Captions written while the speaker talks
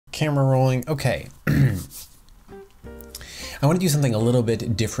camera rolling. Okay. I want to do something a little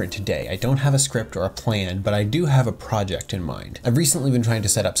bit different today. I don't have a script or a plan, but I do have a project in mind. I've recently been trying to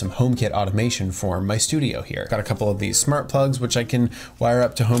set up some HomeKit automation for my studio here. Got a couple of these smart plugs, which I can wire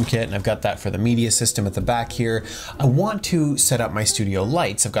up to HomeKit, and I've got that for the media system at the back here. I want to set up my studio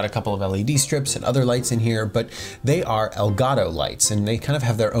lights. I've got a couple of LED strips and other lights in here, but they are Elgato lights, and they kind of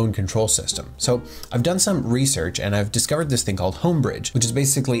have their own control system. So I've done some research, and I've discovered this thing called Homebridge, which is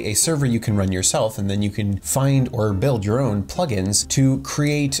basically a server you can run yourself, and then you can find or build your own plugins to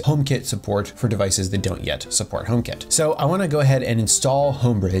create HomeKit support for devices that don't yet support HomeKit. So I want to go ahead and install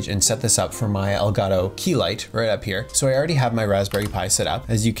Homebridge and set this up for my Elgato key light right up here. So I already have my Raspberry Pi set up.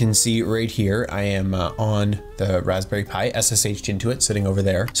 As you can see right here, I am on the Raspberry Pi, SSH'd into it, sitting over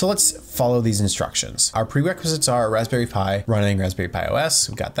there. So let's follow these instructions. Our prerequisites are Raspberry Pi running Raspberry Pi OS.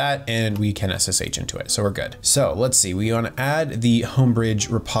 We've got that, and we can SSH into it. So we're good. So let's see, we want to add the Homebridge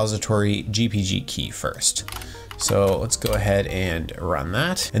repository GPG key first. So let's go ahead and run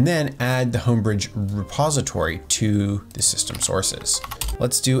that, and then add the Homebridge repository to the system sources.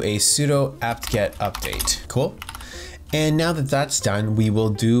 Let's do a sudo apt-get update. Cool. And now that that's done, we will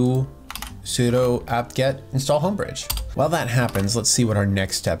do sudo apt-get install Homebridge. While that happens, let's see what our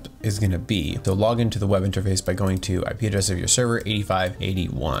next step is going to be. So log into the web interface by going to IP address of your server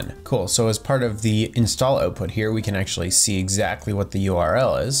 8581. Cool. So as part of the install output here, we can actually see exactly what the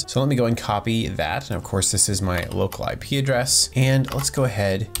URL is. So let me go and copy that. And of course, this is my local IP address. And let's go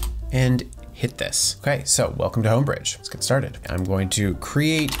ahead and hit this. Okay, so welcome to Homebridge. Let's get started. I'm going to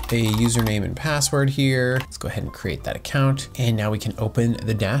create a username and password here. Let's go ahead and create that account. And now we can open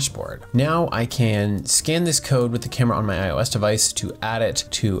the dashboard. Now I can scan this code with the camera on my iOS device to add it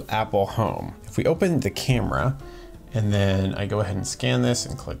to Apple Home. If we open the camera and then I go ahead and scan this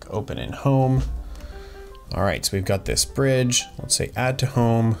and click open in Home. All right, so we've got this bridge. Let's say add to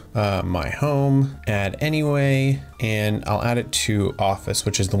home, my home, add anyway, and I'll add it to office,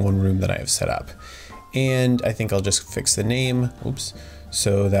 which is the one room that I have set up. And I think I'll just fix the name, oops,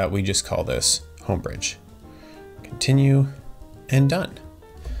 so that we just call this Homebridge. Continue and done.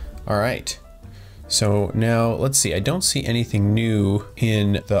 All right. So now let's see, I don't see anything new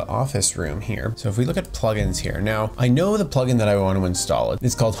in the office room here. So if we look at plugins here, now I know the plugin that I want to install.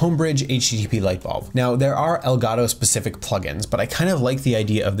 It's called Homebridge HTTP light bulb. Now there are Elgato specific plugins, but I kind of like the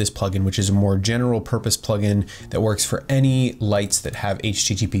idea of this plugin, which is a more general purpose plugin that works for any lights that have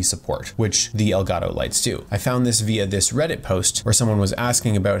HTTP support, which the Elgato lights do. I found this via this Reddit post where someone was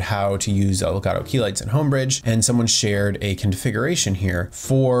asking about how to use Elgato key lights in Homebridge, and someone shared a configuration here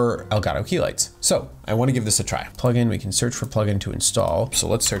for Elgato key lights. So I want to give this a try. Plugin, we can search for plugin to install. So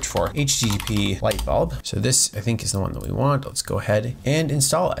let's search for HTTP light bulb. So this I think is the one that we want. Let's go ahead and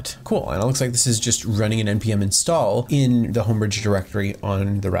install it. Cool, and it looks like this is just running an npm install in the Homebridge directory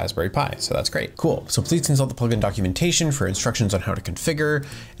on the Raspberry Pi. So that's great, cool. So please consult the plugin documentation for instructions on how to configure.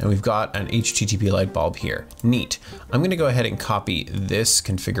 And we've got an HTTP light bulb here, neat. I'm gonna go ahead and copy this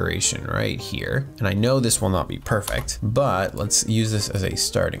configuration right here. And I know this will not be perfect, but let's use this as a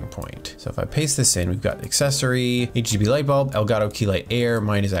starting point. So if I paste this in, we've got accessory, HTTP light bulb, Elgato key light air.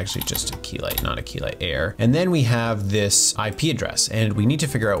 Mine is actually just a key light, not a key light air. And then we have this IP address, and we need to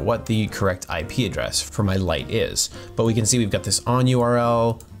figure out what the correct IP address for my light is. But we can see we've got this on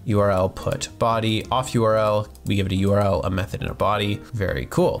URL, URL put body, off URL, we give it a URL, a method, and a body. Very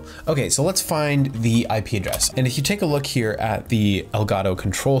cool. Okay, so let's find the IP address. And if you take a look here at the Elgato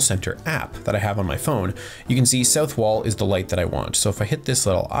Control Center app that I have on my phone, you can see south wall is the light that I want. So if I hit this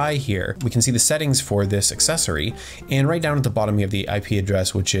little eye here, we can see the settings for this accessory. And right down at the bottom we have the IP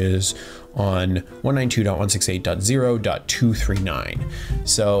address, which is on 192.168.0.239.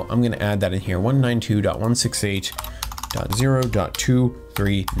 So I'm gonna add that in here,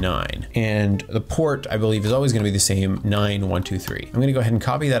 192.168.0.239. And the port, I believe, is always gonna be the same, 9123. I'm gonna go ahead and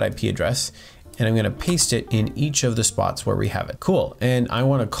copy that IP address, and I'm gonna paste it in each of the spots where we have it. Cool, and I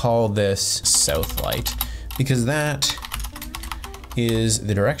wanna call this South Light because that is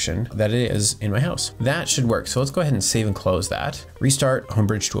the direction that it is in my house. That should work. So let's go ahead and save and close that. Restart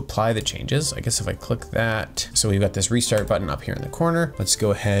Homebridge to apply the changes. I guess if I click that, so we've got this restart button up here in the corner. Let's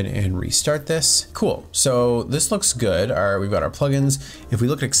go ahead and restart this. Cool. So this looks good. We've got our plugins. If we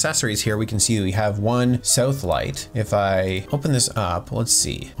look at accessories here, we can see that we have one south light. If I open this up, let's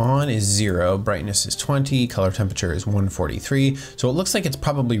see. On is 0, brightness is 20, color temperature is 143. So it looks like it's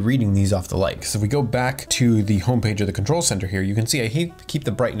probably reading these off the light. Because if we go back to the homepage of the control center here, you can see I keep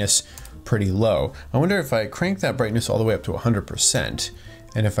the brightness pretty low. I wonder if I crank that brightness all the way up to 100%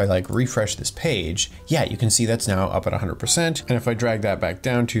 And if I like refresh this page, yeah, you can see that's now up at 100%. And if I drag that back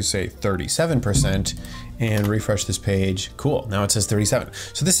down to say 37% and refresh this page, cool, now it says 37.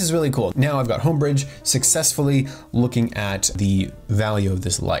 So this is really cool. Now I've got Homebridge successfully looking at the value of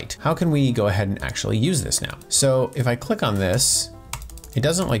this light. How can we go ahead and actually use this now? So if I click on this, it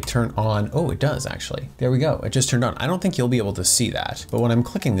doesn't like turn on. Oh, it does actually. There we go. It just turned on. I don't think you'll be able to see that, but when I'm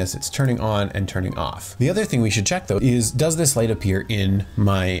clicking this, it's turning on and turning off. The other thing we should check though is, does this light appear in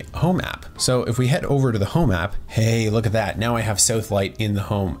my Home app? So if we head over to the Home app, hey, look at that. Now I have South Light in the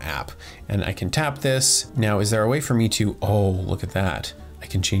Home app and I can tap this. Now, is there a way for me to, oh, look at that. I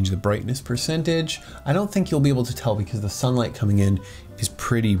can change the brightness percentage. I don't think you'll be able to tell because the sunlight coming in is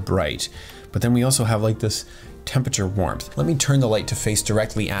pretty bright. But then we also have like this temperature warmth. Let me turn the light to face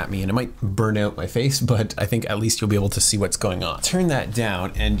directly at me and it might burn out my face, but I think at least you'll be able to see what's going on. Turn that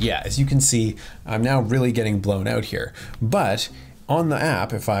down and yeah, as you can see, I'm now really getting blown out here. But on the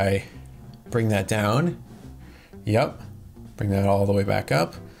app, if I bring that down, yep, bring that all the way back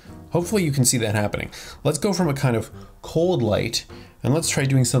up, hopefully you can see that happening. Let's go from a kind of cold light and let's try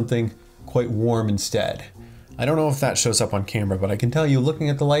doing something quite warm instead. I don't know if that shows up on camera, but I can tell you looking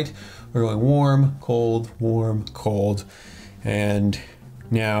at the light, we're going warm, cold, and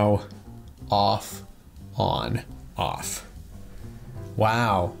now off, on, off.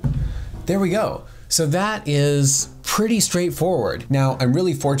 Wow, there we go. So that is pretty straightforward. Now, I'm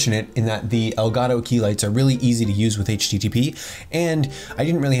really fortunate in that the Elgato key lights are really easy to use with HTTP, and I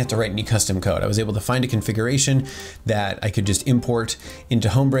didn't really have to write any custom code. I was able to find a configuration that I could just import into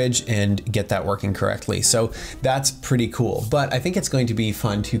Homebridge and get that working correctly. So that's pretty cool. But I think it's going to be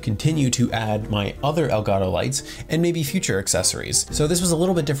fun to continue to add my other Elgato lights and maybe future accessories. So this was a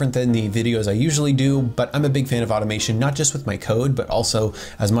little bit different than the videos I usually do, but I'm a big fan of automation, not just with my code, but also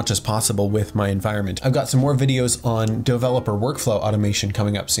as much as possible with my environment. I've got some more videos on developer workflow automation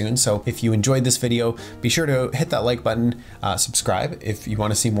coming up soon. So if you enjoyed this video, be sure to hit that like button, subscribe if you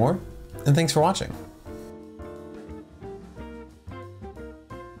want to see more, and thanks for watching.